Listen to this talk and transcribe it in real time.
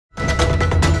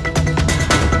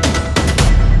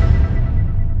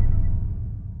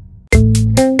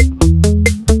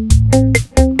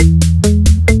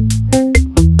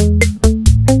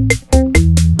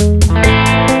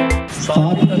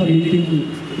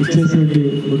ఇచ్చేసినటువంటి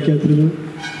ముఖ్య అతిథులు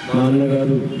మా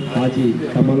అన్నగారు హాజీ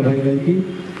కమల్ భాయ్ గారికి,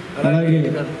 అలాగే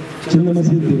చిన్న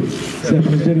మసీదు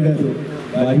ప్రెసిడెంట్ గారు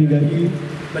బాబీ గారికి,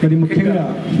 మరి ముఖ్యంగా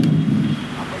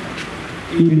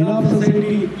ఈ మిలాప్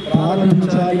సొసైటీ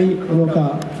ప్రారంభించాలి అని ఒక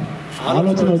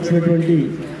ఆలోచన వచ్చినటువంటి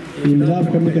ఈ మిలాప్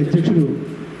కమిటీ అధ్యక్షుడు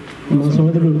మా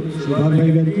సోదరుడు సుభాష్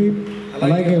భాయ్ గారికి,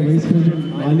 అలాగే వైస్ ప్రెసిడెంట్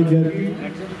మాలిక్ గారికి,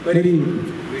 మరి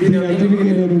దీని అందరికీ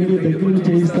నేను దగ్గర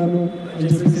చేయిస్తాను అని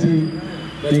చెప్పేసి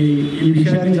మరి ఈ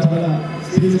విషయాన్ని చాలా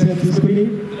సీరియస్గా తీసుకుని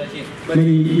మరి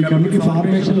ఈ కమిటీ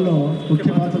ఫార్మేషన్లో ముఖ్య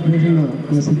పాత్ర పోషిన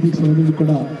మా సిద్దిక్ సోదరుడు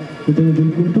కూడా కృతజ్ఞతలు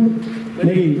తెలుపుకుంటూ,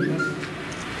 మరి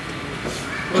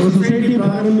ఒక సొసైటీ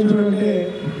ప్రారంభించడం అంటే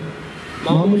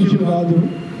మామూలు విషయం కాదు.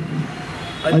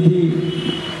 అది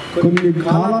కొన్ని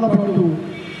కాలాల పాటు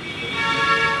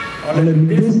వాళ్ళు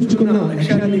నిర్దేశించుకున్న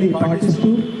లక్ష్యాన్ని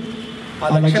పాటిస్తూ ఆ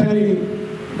లక్ష్యాన్ని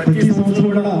ప్రతి సంవత్సరం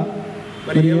కూడా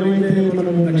మరి ఏమైతే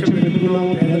మనం లక్ష్యం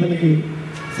పెట్టుకున్నామో పేదలకి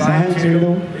సహాయం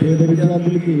చేయడం, పేద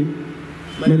విద్యార్థులకి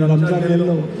మరి రంజాన్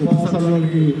నెలలో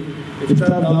ఉపవాసాలకి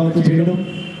ఇఫ్తార్ దావత్ చేయడం,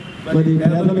 మరి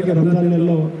పేదలకి రంజాన్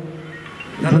నెలలో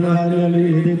ధనధాన్యాలు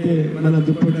ఏదైతే మన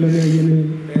దుప్పట్లని అయ్యని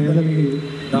పేదలకి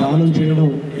దానం చేయడం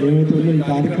ఏమైతే ఉందో ఈ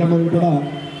కార్యక్రమాలు కూడా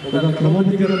ఒక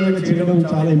క్రమబద్ధంగా చేయడం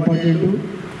చాలా ఇంపార్టెంట్.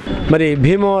 మరి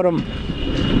భీమవరం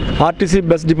ఆర్టీసీ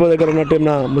బస్ డిపో దగ్గర ఉన్నట్టు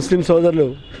నా ముస్లిం సోదరులు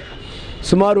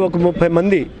సుమారు ఒక 30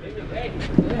 మంది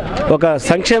ఒక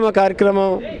సంక్షేమ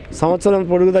కార్యక్రమం సంవత్సరం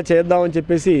పొడుగుదా చేద్దామని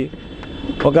చెప్పేసి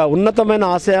ఒక ఉన్నతమైన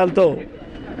ఆశయాలతో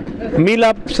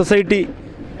మీలాప్ సొసైటీ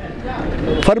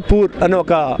ఫర్ పూర్ అనే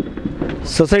ఒక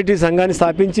సొసైటీ సంఘాన్ని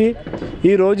స్థాపించి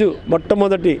ఈరోజు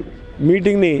మొట్టమొదటి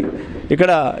మీటింగ్ని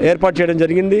ఇక్కడ ఏర్పాటు చేయడం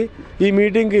జరిగింది. ఈ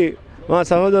మీటింగ్కి మా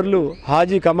సహోదరులు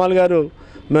హాజీ కమాల్ గారు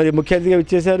మరి ముఖ్య అతిథిగా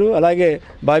ఇచ్చేశారు, అలాగే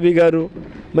బాబీ గారు,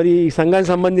 మరి ఈ సంఘానికి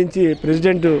సంబంధించి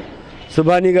ప్రెసిడెంట్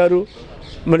సుబానీ గారు,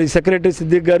 మరి సెక్రటరీ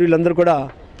సిద్దిక్ గారు, వీళ్ళందరూ కూడా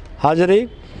హాజరై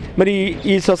మరి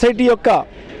ఈ సొసైటీ యొక్క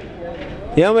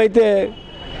ఏమైతే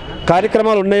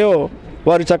కార్యక్రమాలు ఉన్నాయో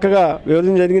వారు చక్కగా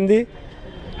వివరించడం జరిగింది.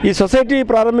 ఈ సొసైటీ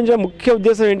ప్రారంభించిన ముఖ్య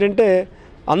ఉద్దేశం ఏంటంటే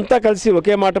అంతా కలిసి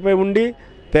ఒకే మాటపై ఉండి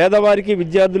పేదవారికి,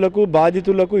 విద్యార్థులకు,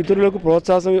 బాధితులకు, ఇతరులకు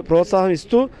ప్రోత్సాహం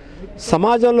ఇస్తూ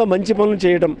సమాజంలో మంచి పనులు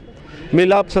చేయడం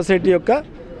మిలాప్ సొసైటీ యొక్క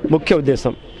ముఖ్య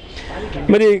ఉద్దేశం.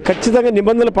 మరి ఖచ్చితంగా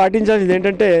నిబంధనలు పాటించాల్సింది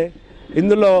ఏంటంటే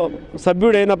ఇందులో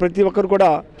సభ్యుడైన ప్రతి ఒక్కరు కూడా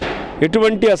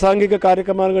ఎటువంటి అసాంఘిక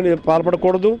కార్యక్రమాలకు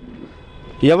పాల్పడకూడదు,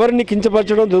 ఎవరిని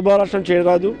కించపరచడం, దుర్భాషణ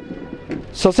చేయరాదు,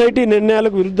 సొసైటీ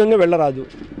నిర్ణయాలకు విరుద్ధంగా వెళ్ళరాదు,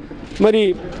 మరి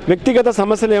వ్యక్తిగత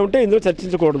సమస్యలు ఏమంటే ఇందులో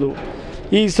చర్చించకూడదు.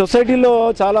 ఈ సొసైటీలో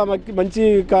చాలా మంచి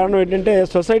కారణం ఏంటంటే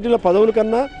సొసైటీలో పదవుల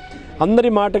కన్నా అందరి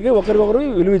మాటకి ఒకరికొకరు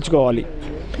విలువించుకోవాలి.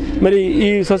 మరి ఈ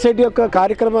సొసైటీ యొక్క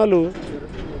కార్యక్రమాలు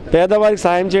పేదవారికి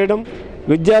సహాయం చేయడం,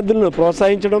 విద్యార్థులను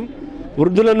ప్రోత్సహించడం,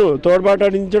 వృద్ధులను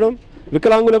తోడ్పాటించడం,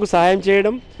 వికలాంగులకు సహాయం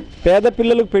చేయడం, పేద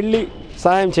పిల్లలకు పెళ్లి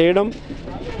సహాయం చేయడం,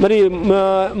 మరి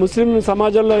ముస్లిం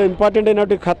సమాజంలో ఇంపార్టెంట్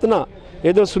అయినటువంటి ఖత్నా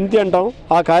ఏదో సుంతి అంటాం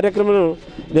ఆ కార్యక్రమం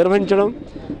నిర్వహించడం,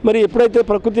 మరి ఎప్పుడైతే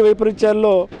ప్రకృతి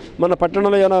వైపరీత్యాల్లో మన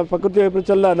పట్టణంలో ఏమైనా ప్రకృతి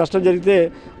వైపరీత్యాల్లో నష్టం జరిగితే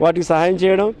వాటికి సహాయం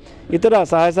చేయడం, ఇతర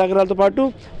సహాయ సహకారాలతో పాటు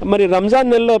మరి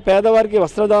రంజాన్ నెలలో పేదవారికి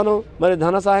వస్త్రదానం, మరి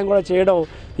ధన సహాయం కూడా చేయడం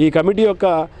ఈ కమిటీ యొక్క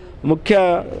ముఖ్య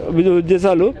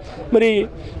ఉద్దేశాలు. మరి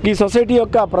ఈ సొసైటీ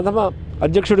యొక్క ప్రథమ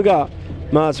అధ్యక్షుడిగా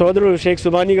మా సోదరుడు షేక్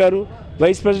సుబానీ గారు,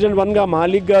 వైస్ ప్రెసిడెంట్ 1గా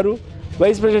మాలిక్ గారు,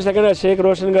 వైస్ ప్రెసిడెంట్ 2గా షేక్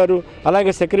రోషన్ గారు,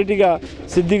 అలాగే సెక్రటరీగా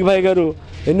సిద్దిక్ భాయ్ గారు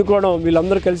ఎన్నుకోవడం,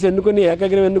 వీళ్ళందరూ కలిసి ఎన్నుకొని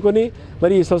ఏకాగ్రం ఎన్నుకొని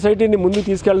మరి ఈ సొసైటీని ముందుకు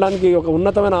తీసుకెళ్ళడానికి ఒక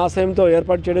ఉన్నతమైన ఆశయంతో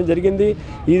ఏర్పాటు చేయడం జరిగింది.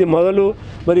 ఇది మొదలు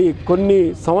మరి కొన్ని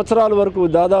సంవత్సరాల వరకు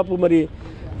దాదాపు మరి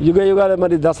యుగాలు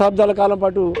మరి దశాబ్దాల కాలం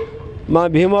పాటు మా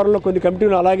భీమవరంలో కొన్ని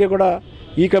కమిటీలు, అలాగే కూడా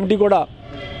ఈ కమిటీ కూడా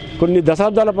కొన్ని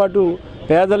దశాబ్దాల పాటు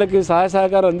పేదలకి సహాయ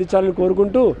సహకారం అందించాలని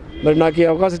కోరుకుంటూ మరి నాకు ఈ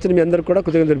అవకాశం ఇచ్చిన మీ అందరికీ కూడా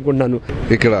కృతజ్ఞతలు తెలుపుకుంటున్నాను.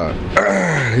 ఇక్కడ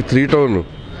 3 టౌన్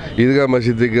ఈద్గా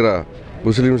మసీద్ దగ్గర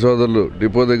ముస్లిం సోదరులు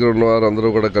డిపో దగ్గర ఉన్నవారు అందరూ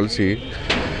కూడా కలిసి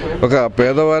ఒక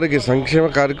పేదవారికి సంక్షేమ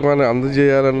కార్యక్రమాన్ని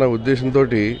అందజేయాలన్న ఉద్దేశంతో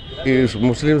ఈ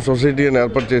ముస్లిం సొసైటీని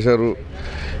ఏర్పాటు చేశారు.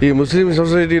 ఈ ముస్లిం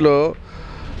సొసైటీలో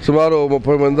సుమారు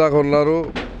 30 మంది దాకా ఉన్నారు,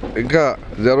 ఇంకా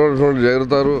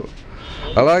జరుగుతారు.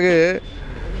 అలాగే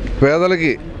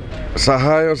పేదలకి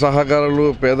సహకారాలు,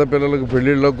 పేద పిల్లలకు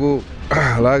పెళ్ళిళ్ళకు,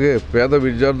 అలాగే పేద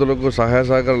విద్యార్థులకు సహాయ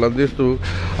సహకారాలు అందిస్తూ,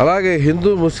 అలాగే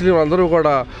హిందూ ముస్లిం అందరూ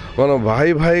కూడా మనం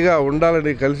భాయిగా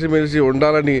ఉండాలని, కలిసిమెలిసి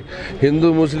ఉండాలని, హిందూ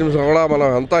ముస్లిమ్స్ కూడా మనం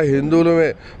అంతా హిందువులమే,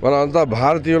 మనం అంతా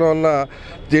భారతీయులు అన్న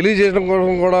తెలియజేయడం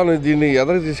కోసం కూడా దీన్ని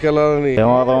ఎదరికి తీసుకెళ్లాలని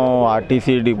భీమవరం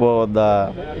ఆర్టీసీ డిపో వద్ద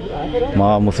మా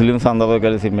ముస్లిమ్స్ అందరూ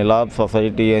కలిసి మిలాప్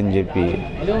సొసైటీ అని చెప్పి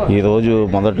ఈరోజు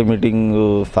మొదటి మీటింగ్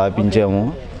స్థాపించాము.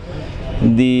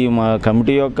 ఇది మా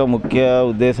కమిటీ యొక్క ముఖ్య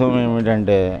ఉద్దేశం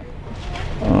ఏమిటంటే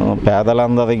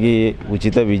పేదలందరికీ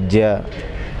ఉచిత విద్య,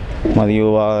 మరియు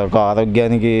వారి యొక్క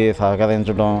ఆరోగ్యానికి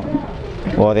సహకరించడం,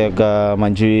 వారి యొక్క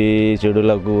మంచి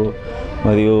చెడులకు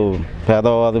మరియు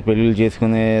పేదవారు పెళ్ళిళ్ళు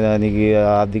చేసుకునే దానికి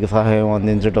ఆర్థిక సహాయం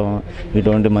అందించడం,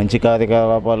 ఇటువంటి మంచి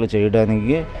కార్యకలాపాలు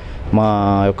చేయడానికి మా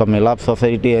యొక్క మిలాప్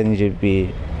సొసైటీ అని చెప్పి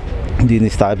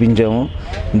దీన్ని స్థాపించాము.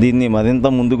 దీన్ని మరింత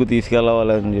ముందుకు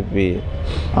తీసుకెళ్ళవాలని చెప్పి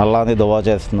అల్లాని దువా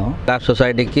చేస్తున్నాం. మిలాప్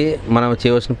సొసైటీకి మనం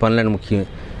చేయవలసిన పనులని ముఖ్యం.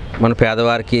 మన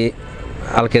పేదవారికి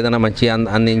వాళ్ళకి ఏదైనా మంచి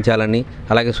అందించాలని,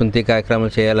 అలాగే శుంఠి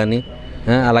కార్యక్రమాలు చేయాలని,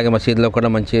 అలాగే మసీదులో కూడా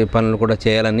మంచి పనులు కూడా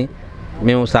చేయాలని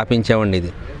మేము స్థాపించామండి.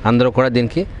 ఇది అందరూ కూడా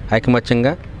దీనికి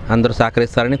ఐకమత్యంగా అందరూ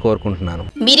సహకరిస్తారని కోరుకుంటున్నాను.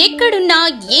 మీరెక్కడున్నా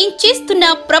ఏం చేస్తున్నా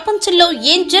ప్రపంచంలో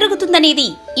ఏం జరుగుతుందనేది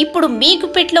ఇప్పుడు మీకు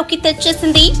పెట్లోకి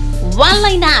తెచ్చేసింది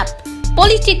ఆన్లైన్ యాప్.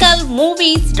 పొలిటికల్,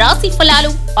 మూవీస్, రాశి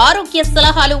ఫలాలు, ఆరోగ్య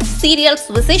సలహాలు, సీరియల్స్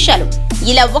విశేషాలు,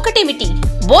 ఇలా ఒకటేమిటి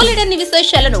బోలెడన్ని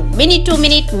విశేషాలను మినిట్ టు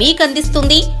మినిట్ మీకు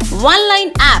అందిస్తుంది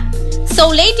ఆన్లైన్ యాప్. సో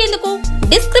లేట్ ఎందుకు,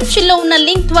 డిస్క్రిప్షన్ లో ఉన్న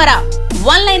లింక్ ద్వారా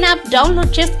ఆన్లైన్ యాప్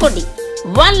డౌన్లోడ్ చేసుకోండి.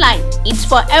 Online, it's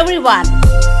for everyone.